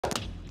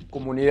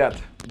Comunidad,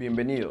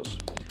 bienvenidos.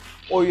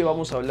 Hoy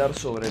vamos a hablar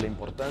sobre la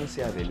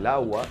importancia del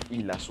agua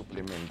y la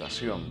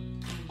suplementación.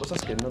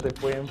 Cosas que no te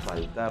pueden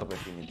faltar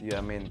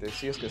definitivamente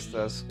si es que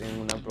estás en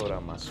una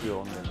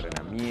programación de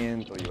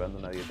entrenamiento, llevando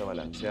una dieta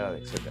balanceada,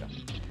 etc.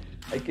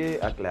 Hay que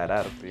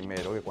aclarar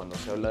primero que cuando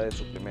se habla de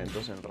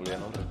suplementos en realidad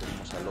nos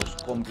referimos a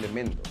los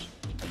complementos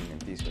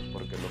alimenticios,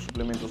 porque los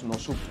suplementos no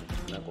suplen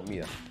una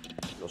comida.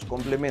 Los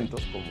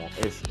complementos, como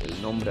es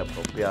el nombre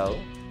apropiado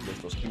de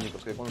estos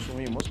químicos que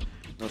consumimos,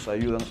 nos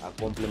ayudan a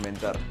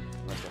complementar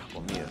nuestras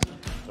comidas,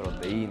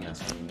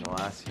 proteínas,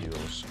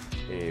 aminoácidos,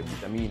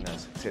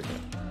 vitaminas, etc.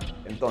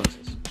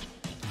 Entonces,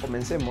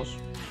 comencemos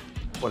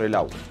por el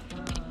agua.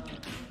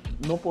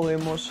 No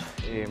podemos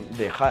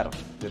dejar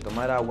de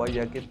tomar agua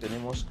ya que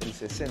tenemos el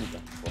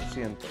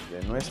 60%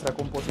 de nuestra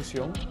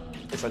composición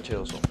es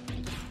H2O.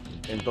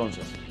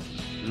 Entonces,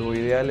 lo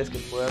ideal es que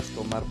puedas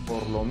tomar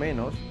por lo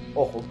menos,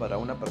 ojo, para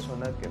una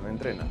persona que no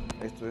entrena,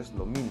 esto es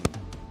lo mínimo,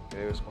 que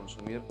debes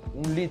consumir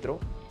 1 litro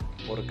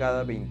por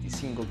cada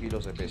 25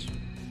 kilos de peso.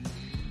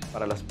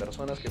 Para las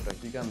personas que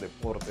practican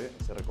deporte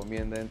se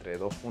recomienda entre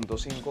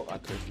 2.5 a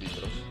 3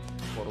 litros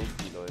por 1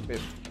 kilo de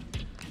peso,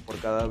 por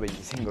cada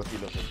 25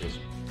 kilos de peso.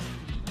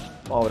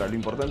 Ahora, lo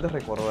importante es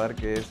recordar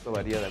que esto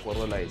varía de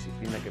acuerdo a la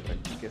disciplina que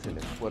practiques, el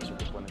esfuerzo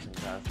que pones en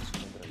cada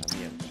sesión de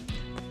entrenamiento.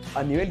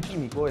 A nivel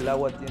químico, el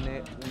agua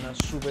tiene una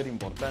súper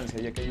importancia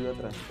ya que ayuda a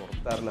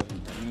transportar las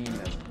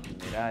vitaminas,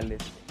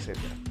 minerales, etc.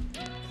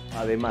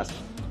 Además,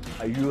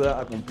 ayuda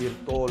a cumplir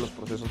todos los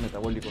procesos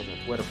metabólicos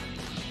del cuerpo,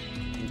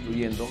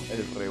 incluyendo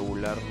el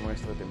regular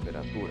nuestra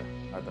temperatura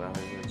a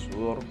través del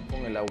sudor con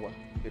el agua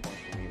que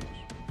consumimos,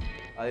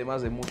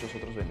 además de muchos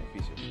otros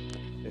beneficios.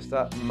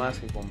 Está más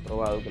que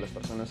comprobado que las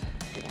personas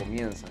que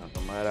comienzan a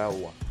tomar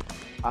agua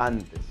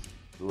antes,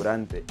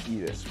 durante y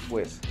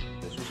después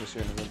de sus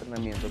sesiones de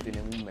entrenamiento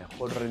tienen un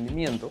mejor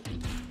rendimiento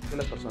que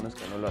las personas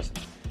que no lo hacen.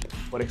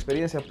 Por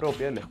experiencia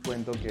propia les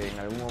cuento que en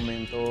algún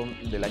momento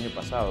del año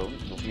pasado,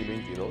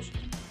 2022,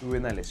 tuve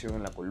una lesión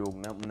en la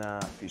columna, una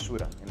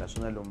fisura en la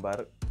zona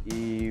lumbar,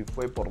 y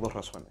fue por 2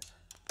 razones.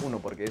 Uno,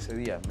 porque ese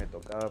día me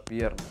tocaba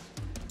piernas,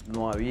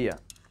 no había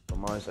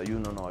tomado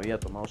desayuno, no había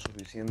tomado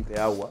suficiente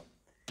agua,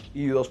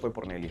 y 2, fue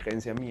por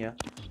negligencia mía,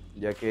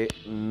 ya que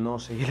no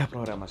seguí la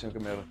programación que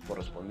me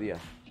correspondía.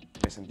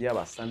 Me sentía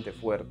bastante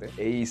fuerte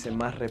e hice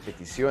más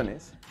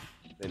repeticiones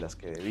de las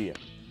que debía,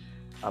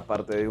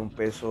 aparte de un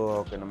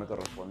peso que no me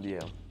correspondía.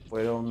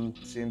 Fueron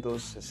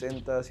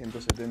 160,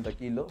 170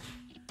 kilos.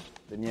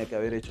 Tenía que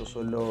haber hecho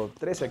solo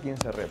 13 a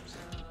 15 reps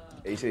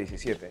e hice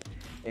 17.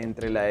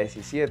 Entre la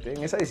 17,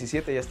 en esa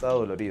 17 ya estaba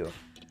dolorido,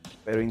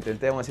 pero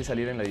intenté aún así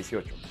salir en la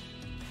 18.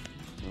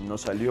 No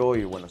salió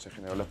y bueno, se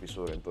generó la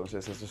fisura.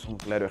 Entonces ese es un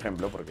claro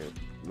ejemplo, porque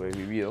lo he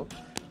vivido,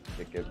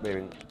 de que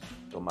deben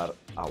tomar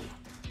agua.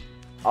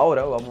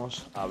 Ahora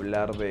vamos a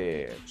hablar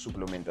de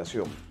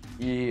suplementación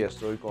y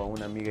estoy con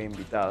una amiga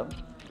invitada,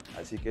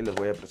 así que les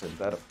voy a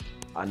presentar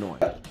a Noé.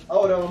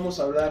 Ahora vamos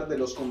a hablar de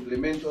los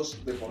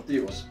complementos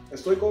deportivos.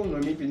 Estoy con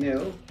Noemí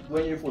Pinedo,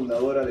 dueña y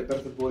fundadora de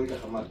Perfect Body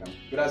Cajamarca.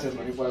 Gracias,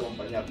 Noemí, por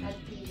acompañarnos. A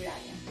ti, Brian.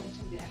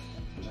 Muchas gracias.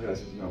 Muchas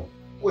gracias, de nuevo.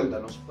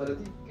 Cuéntanos, para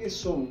ti, ¿qué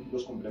son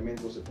los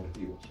complementos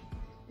deportivos?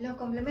 Los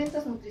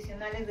complementos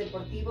nutricionales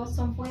deportivos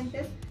son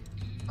fuentes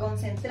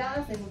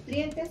concentradas de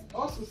nutrientes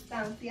o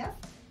sustancias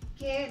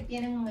que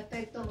tienen un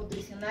efecto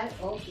nutricional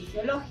o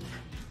fisiológico.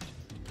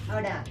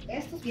 Ahora,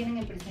 estos vienen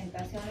en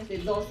presentaciones de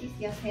dosis,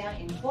 ya sea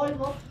en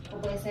polvo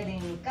o puede ser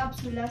en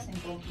cápsulas, en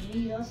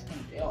comprimidos,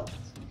 entre otros.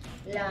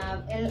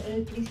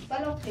 El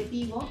principal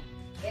objetivo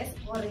es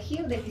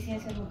corregir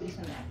deficiencias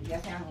nutricionales, ya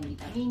sean en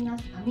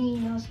vitaminas,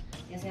 aminos,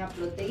 ya sea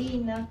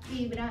proteína,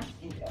 fibra,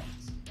 entre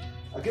otros.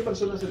 ¿A qué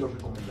personas se los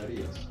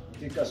recomendarías? ¿En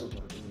qué casos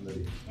los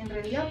recomendarías? En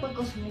realidad puede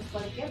consumir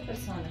cualquier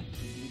persona,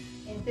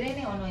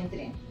 entrene o no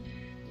entrene.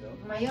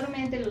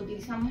 Mayormente lo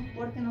utilizamos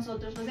porque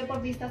nosotros los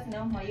deportistas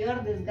tenemos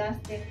mayor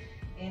desgaste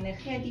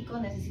energético,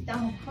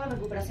 necesitamos mejor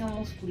recuperación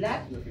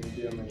muscular.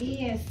 Definitivamente.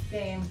 Y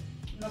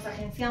nos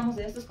agenciamos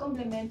de estos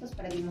complementos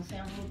para que nos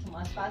sea mucho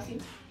más fácil,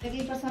 ya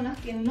que hay personas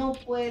que no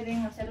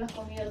pueden hacer las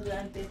comidas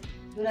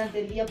durante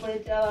el día por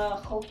el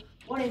trabajo,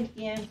 por el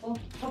tiempo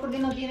o porque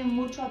no tienen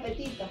mucho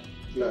apetito.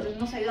 Claro. Entonces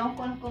nos ayudamos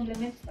con los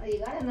complementos para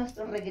llegar a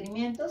nuestros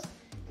requerimientos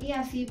y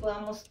así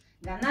podamos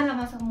ganar la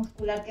masa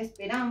muscular que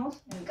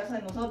esperamos, en el caso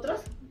de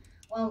nosotros,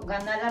 o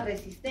ganar la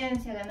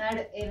resistencia,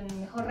 ganar el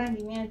mejor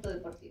rendimiento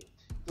deportivo.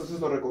 Entonces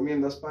lo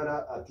recomiendas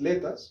para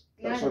atletas,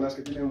 Claro. Personas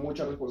que tienen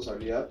mucha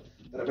responsabilidad,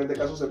 de repente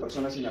casos de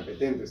personas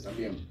inapetentes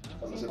también,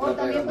 cuando se O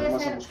trata de también ganar puede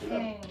masa ser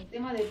muscular. en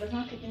tema de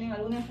personas que tienen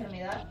alguna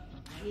enfermedad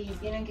y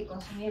tienen que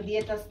consumir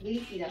dietas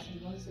líquidas,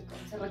 entonces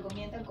se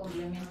recomiendan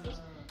complementos,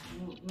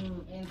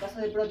 en el caso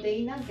de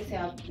proteína, que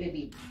sea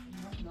bebible,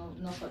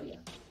 no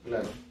sólida.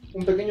 Claro.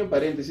 Un pequeño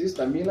paréntesis,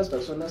 también las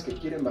personas que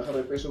quieren bajar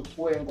de peso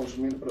pueden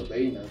consumir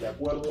proteínas de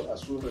acuerdo a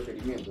sus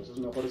requerimientos. Es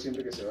mejor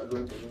siempre que se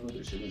evalúen con un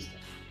nutricionista.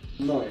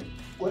 Noé,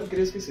 ¿cuál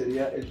crees que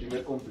sería el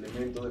primer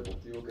complemento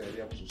deportivo que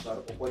deberíamos usar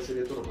o cuáles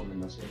serían tus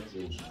recomendaciones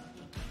de uso?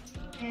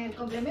 El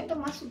complemento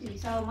más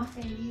utilizado, más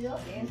vendido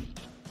es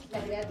la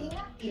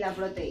creatina y la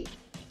proteína.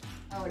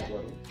 Ahora,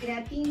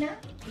 creatina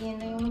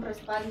tiene un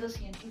respaldo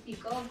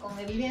científico con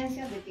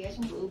evidencias de que es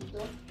un producto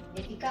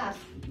eficaz.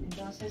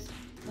 Entonces,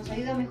 nos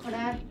ayuda a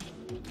mejorar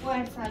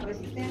fuerza,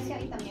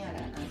 resistencia y también a la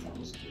ganancia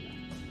muscular.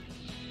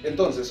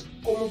 Entonces,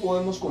 ¿cómo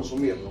podemos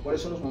consumirlo?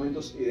 ¿Cuáles son los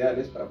momentos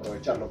ideales para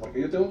aprovecharlo?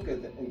 Porque yo tengo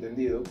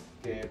entendido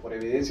que por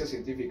evidencia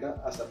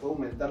científica hasta puede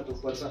aumentar tu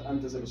fuerza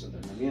antes de los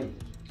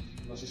entrenamientos.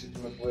 No sé si tú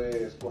me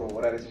puedes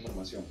corroborar esa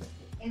información.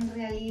 En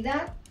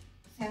realidad,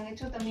 se han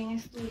hecho también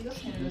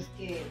estudios en los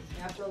que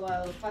se ha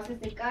probado fases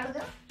de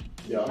carga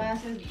y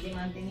fases de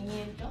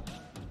mantenimiento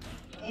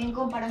en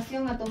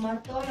comparación a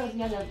tomar todos los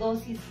días la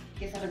dosis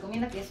que se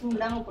recomienda, que es 1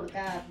 gramo por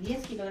cada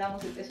 10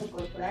 kilogramos de peso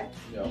corporal,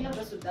 y los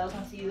resultados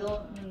han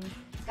sido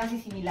casi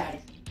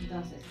similares.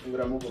 Entonces, 1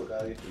 gramo por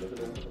cada 10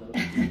 kilogramos.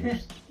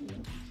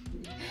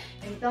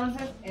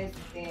 Entonces,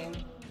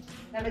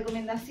 la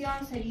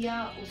recomendación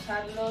sería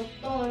usarlo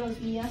todos los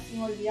días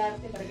sin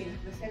olvidarte para que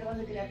las reservas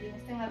de creatina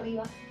estén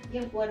arriba y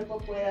el cuerpo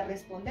pueda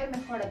responder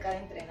mejor a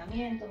cada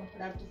entrenamiento,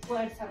 mejorar tu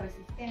fuerza,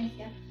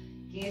 resistencia,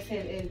 que es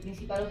el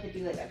principal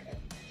objetivo de la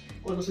creatina.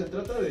 Cuando se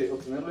trata de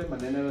obtenerlo de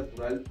manera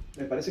natural,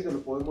 me parece que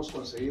lo podemos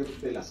conseguir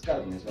de las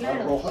carnes, ¿verdad?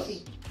 Claro, rojas.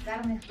 Sí,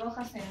 carnes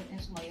rojas en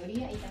su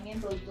mayoría y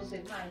también productos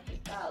del mar,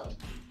 pescados.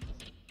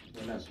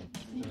 Buenazo,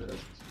 muchas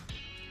gracias.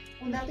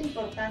 Un dato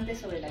importante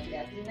sobre la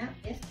creatina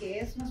es que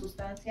es una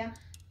sustancia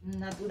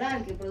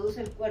natural que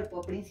produce el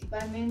cuerpo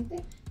principalmente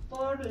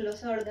por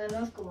los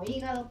órganos como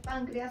hígado,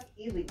 páncreas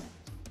y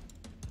riñón.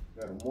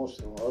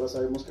 Hermoso, ahora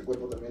sabemos que el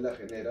cuerpo también la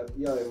genera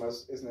y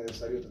además es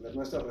necesario tener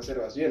nuestras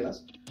reservas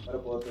llenas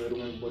para poder tener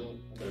un buen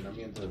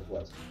entrenamiento de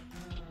fuerza.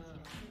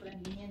 Un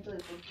rendimiento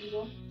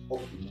deportivo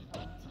óptimo.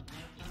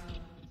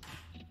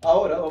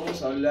 Ahora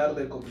vamos a hablar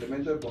del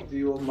complemento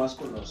deportivo más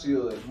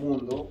conocido del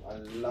mundo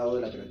al lado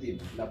de la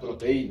creatina, la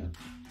proteína.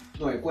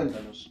 Noé,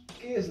 cuéntanos,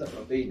 ¿qué es la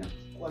proteína?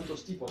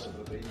 ¿Cuántos tipos de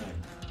proteína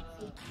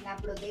hay? Sí, la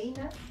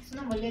proteína es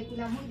una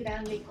molécula muy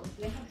grande y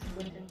compleja que se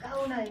encuentra en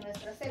cada una de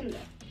nuestras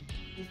células.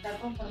 Está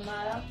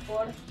conformada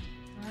por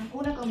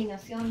una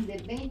combinación de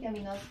 20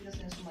 aminoácidos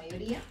en su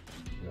mayoría,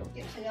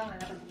 que nos ayudan a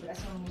la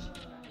recuperación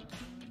muscular.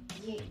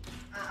 Y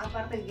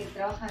aparte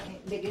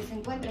de que se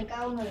encuentra en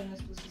cada uno de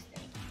nuestros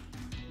sistemas.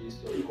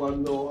 Listo. Y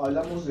cuando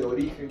hablamos de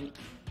origen,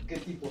 ¿qué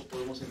tipos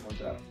podemos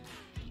encontrar?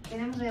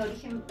 Tenemos de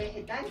origen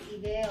vegetal y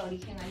de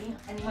origen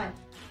animal.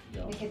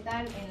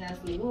 Vegetal en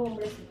las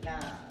legumbres, en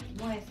las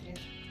nueces.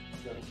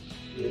 Claro.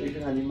 Y de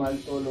origen animal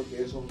todo lo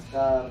que son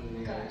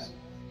carnes,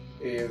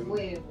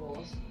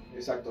 huevos.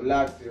 Exacto,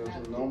 lácteos,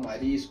 ¿no?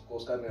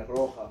 Mariscos, carnes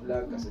rojas,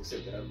 blancas,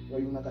 etc.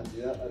 Hay una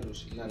cantidad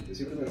alucinante.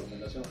 Siempre mi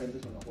recomendación, gente,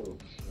 son los huevos.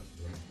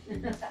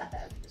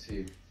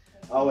 Sí.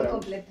 Ahora,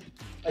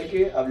 hay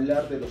que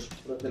hablar de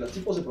los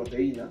tipos de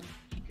proteína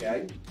que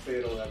hay,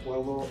 pero de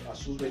acuerdo a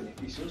sus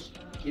beneficios,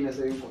 quiénes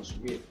deben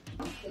consumir.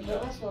 De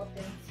acuerdo a su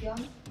obtención,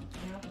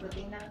 tenemos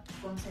proteína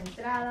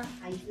concentrada,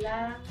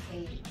 aislada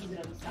e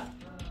hidrolizada.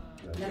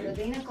 La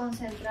proteína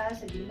concentrada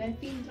es el primer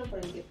filtro por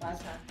el que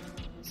pasa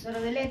el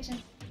suero de leche,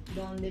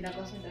 donde la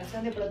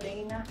concentración de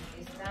proteína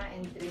está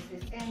entre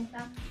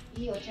 60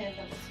 y 80%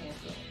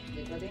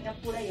 de proteína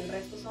pura y el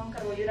resto son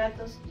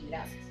carbohidratos y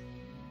grasas.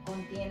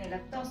 Contiene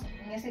lactosa.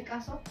 En ese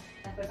caso,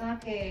 las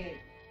personas que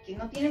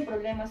no tienen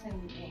problemas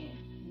en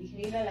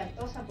digerir la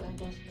lactosa pueden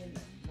consumir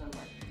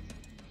normal.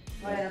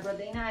 Ahora, la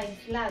proteína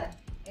aislada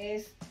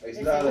es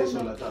aislada y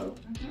solatada.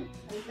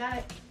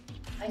 Aislada,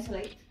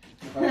 isolate.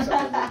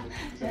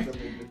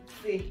 Exactamente.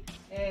 Sí,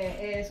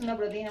 es una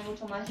proteína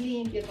mucho más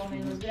limpia, con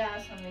menos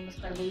grasa, menos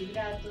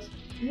carbohidratos,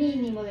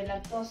 mínimo de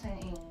lactosa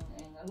en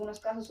algunos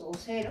casos o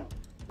cero,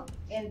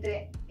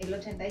 entre el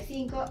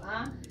 85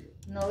 a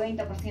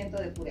 90%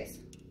 de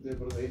pureza. De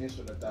proteína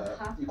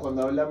isolatada. Y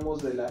cuando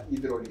hablamos de la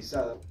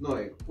hidrolizada,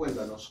 Noé,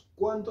 cuéntanos,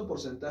 ¿cuánto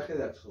porcentaje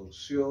de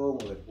absorción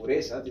o de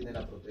pureza tiene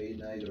la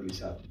proteína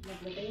hidrolizada? La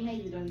proteína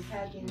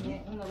hidrolizada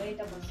tiene un 90%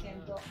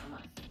 a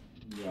más.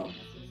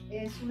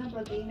 Es una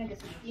proteína que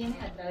se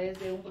obtiene a través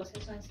de un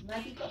proceso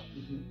enzimático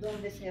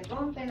donde se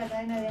rompe la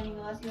cadena de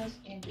aminoácidos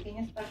en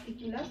pequeñas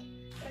partículas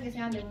para que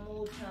sean de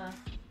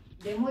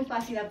muy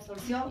fácil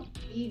absorción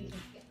y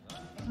digestión.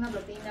 Es una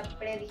proteína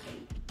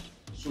predigerida.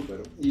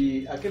 Súper.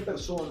 ¿Y a qué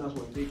personas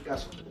o en qué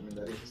casos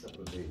recomendarías esta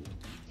proteína?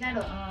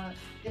 Claro,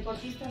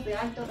 deportistas de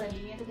alto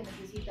rendimiento que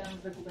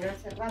necesitan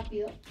recuperarse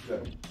rápido.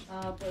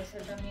 Claro. Puede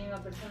ser también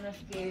a personas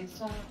que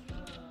son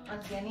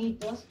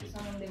ancianitos, que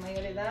son de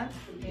mayor edad,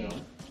 porque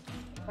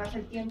pasa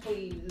el tiempo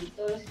y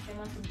todos los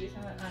sistemas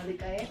empiezan a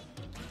decaer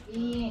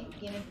y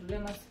tienen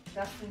problemas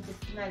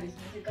gastrointestinales. En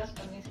ese caso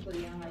también se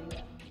podrían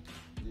ayudar.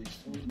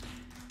 Listo.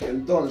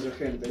 Entonces,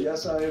 gente, ya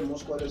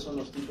sabemos cuáles son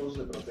los tipos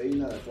de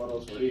proteína de acuerdo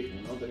a su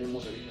origen, ¿no?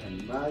 Tenemos origen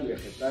animal,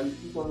 vegetal,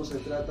 y cuando se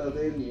trata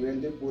del nivel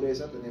de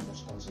pureza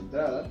tenemos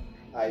concentrada,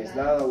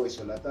 aislada o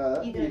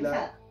isolatada y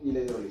la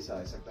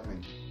hidrolizada,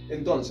 exactamente.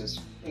 Entonces,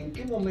 ¿en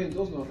qué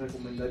momentos nos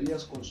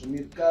recomendarías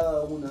consumir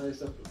cada una de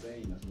estas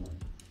proteínas, ¿no?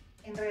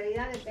 En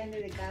realidad depende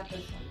de cada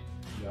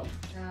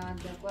persona,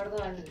 de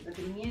acuerdo al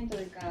requerimiento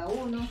de cada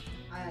uno.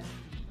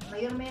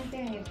 Mayormente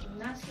en el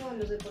gimnasio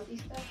los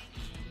deportistas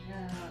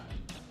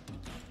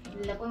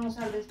La pueden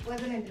usar después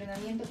del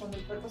entrenamiento cuando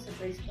el cuerpo se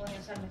predispone a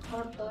usar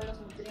mejor todos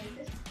los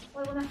nutrientes, o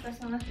algunas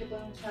personas que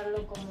pueden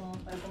usarlo como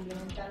para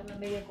complementar una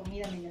media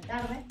comida a media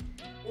tarde,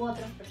 u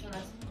otras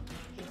personas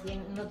que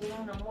no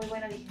tienen una muy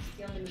buena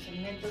digestión de los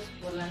alimentos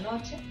por la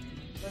noche,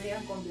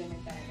 podrían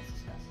complementar en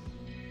esos casos.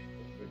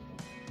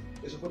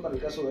 Perfecto. Eso fue para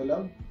el caso de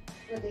la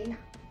Proteína.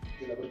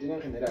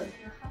 en general.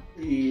 Ajá.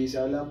 Y si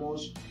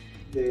hablamos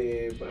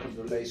de, por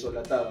ejemplo, la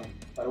isolatada,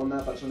 para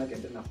una persona que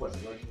entrena fuerza,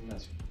 ¿no? Al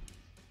gimnasio.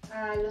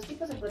 Los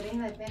tipos de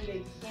proteína depende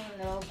de quién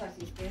la va a usar.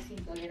 Si es que es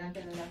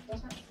intolerante a la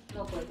lactosa,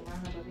 no puede tomar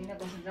una proteína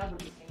concentrada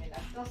porque tiene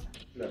lactosa.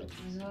 Claro.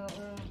 Entonces,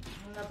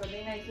 una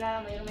proteína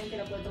aislada mayormente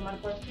la puede tomar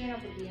cualquiera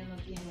porque ya no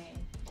tiene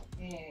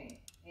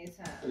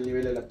el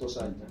nivel de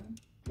lactosa alta.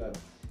 Claro.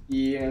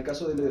 Y en el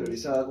caso de la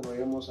hidrolizada, como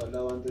habíamos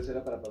hablado antes,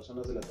 era para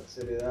personas de la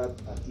tercera edad,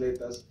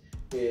 atletas.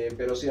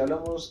 Pero si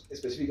hablamos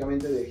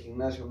específicamente del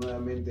gimnasio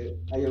nuevamente,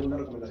 ¿hay alguna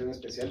recomendación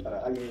especial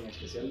para alguien en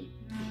especial?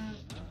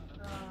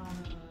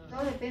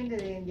 Todo depende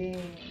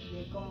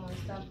de cómo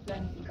está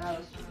planificado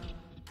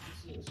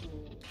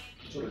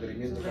su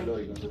requerimiento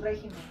calórico. Su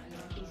régimen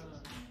alimenticio.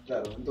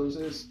 Claro,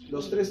 entonces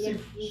los tres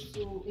tipos.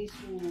 Y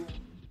su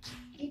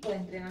tipo de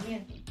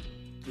entrenamiento.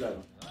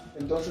 Claro,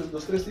 entonces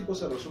los tres tipos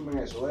se resumen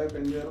a eso. Va a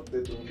depender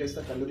de tu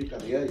ingesta calórica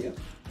diaria,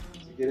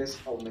 si quieres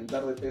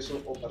aumentar de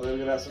peso o perder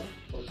grasa,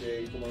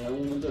 porque como en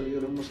algún momento del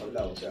video lo hemos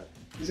hablado, o sea,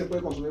 sí se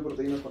puede consumir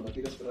proteínas cuando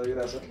quieras perder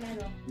grasa,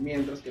 claro,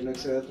 mientras que no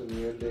exceda tu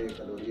nivel de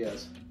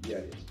calorías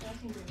diarias.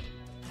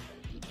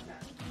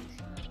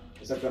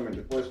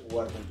 Exactamente, puedes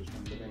jugar con tus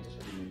complementos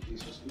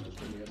alimenticios y tus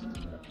comidas en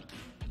general.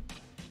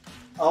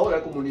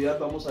 Ahora, comunidad,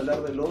 vamos a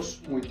hablar de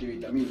los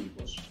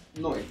multivitamínicos.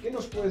 Noé, ¿qué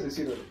nos puedes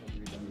decir de los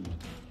multivitamínicos?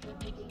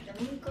 Los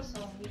multivitamínicos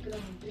son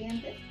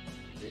micronutrientes.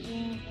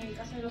 Y en el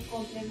caso de los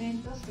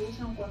complementos se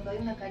usan cuando hay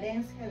una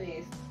carencia de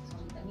estos, que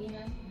son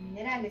vitaminas y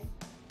minerales.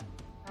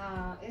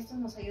 Estos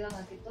nos ayudan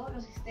a que todos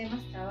los sistemas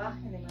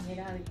trabajen de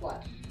manera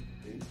adecuada.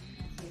 Sí.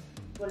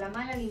 Por la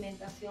mala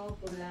alimentación,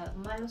 por los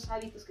malos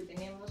hábitos que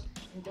tenemos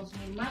en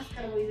consumir más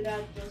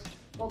carbohidratos,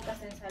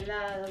 pocas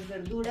ensaladas,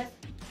 verduras,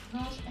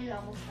 nos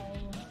ayudamos con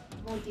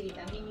un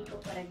multivitamínico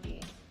para que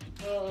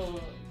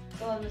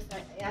toda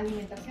nuestra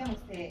alimentación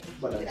esté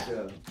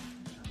balanceada.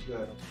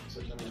 Claro,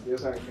 exactamente. Ya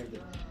saben, gente,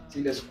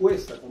 si les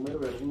cuesta comer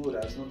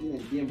verduras, no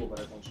tienen tiempo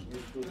para consumir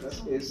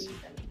frutas, es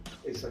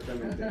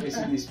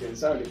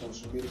indispensable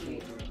consumir su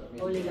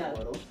multivitamínico.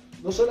 Obligado.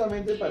 No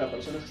solamente para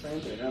personas que están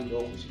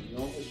entrenando,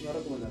 sino es una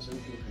recomendación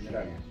en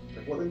general.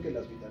 Recuerden que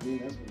las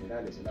vitaminas,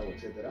 minerales, el agua,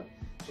 etcétera,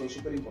 son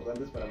súper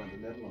importantes para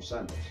mantenernos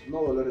sanos.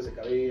 No dolores de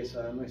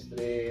cabeza, no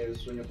estrés,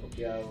 sueño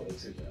apropiado,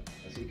 etcétera.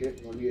 Así que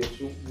no olviden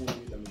su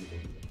multivitamínico.